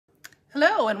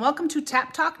Hello and welcome to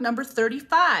Tap Talk number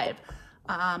 35.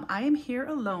 I am here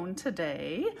alone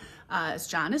today as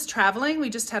John is traveling. We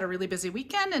just had a really busy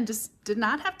weekend and just did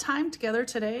not have time together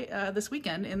today, this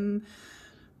weekend in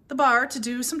the bar to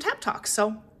do some Tap Talk.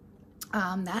 So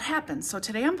that happened. So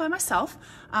today I'm by myself.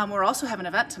 We're also having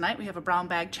an event tonight. We have a brown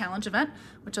bag challenge event,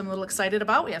 which I'm a little excited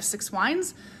about. We have 6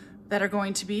 wines that are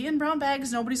going to be in brown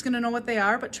bags. Nobody's going to know what they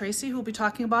are, but Tracy, who will be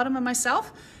talking about them, and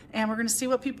myself, and we're going to see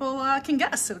what people can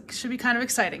guess. It should be kind of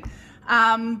exciting.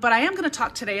 But I am going to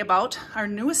talk today about our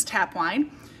newest tap wine.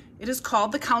 It is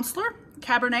called the Counselor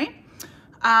Cabernet.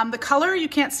 The color, you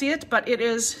can't see it, but it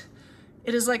is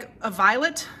like a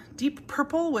violet, deep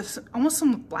purple with almost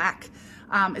some black.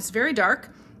 It's very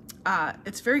dark.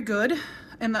 It's very good.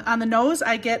 And on the nose,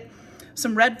 I get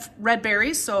some red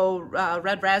berries, so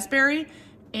red raspberry,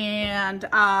 and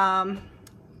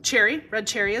red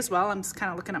cherry as well. I'm just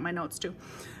kind of looking at my notes too.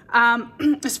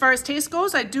 As far as taste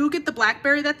goes, I do get the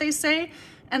blackberry that they say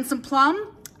and some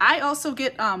plum. I also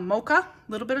get mocha,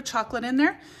 a little bit of chocolate in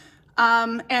there.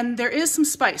 And there is some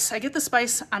spice. I get the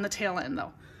spice on the tail end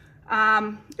though.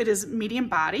 It is medium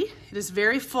body. It is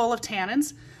very full of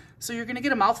tannins. So you're gonna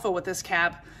get a mouthful with this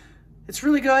cab. It's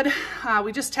really good.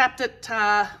 We just tapped it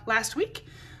last week.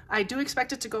 I do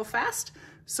expect it to go fast.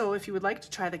 So if you would like to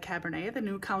try the Cabernet, the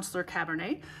new Counselor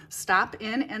Cabernet, stop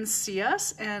in and see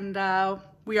us. And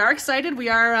we are excited. We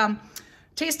are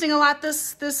tasting a lot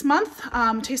this month,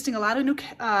 tasting a lot of new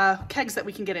kegs that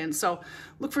we can get in. So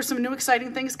look for some new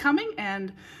exciting things coming,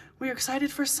 and we're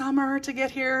excited for summer to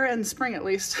get here, and spring at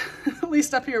least. At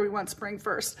least up here we want spring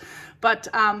first. But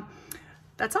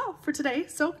that's all for today.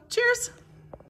 So cheers.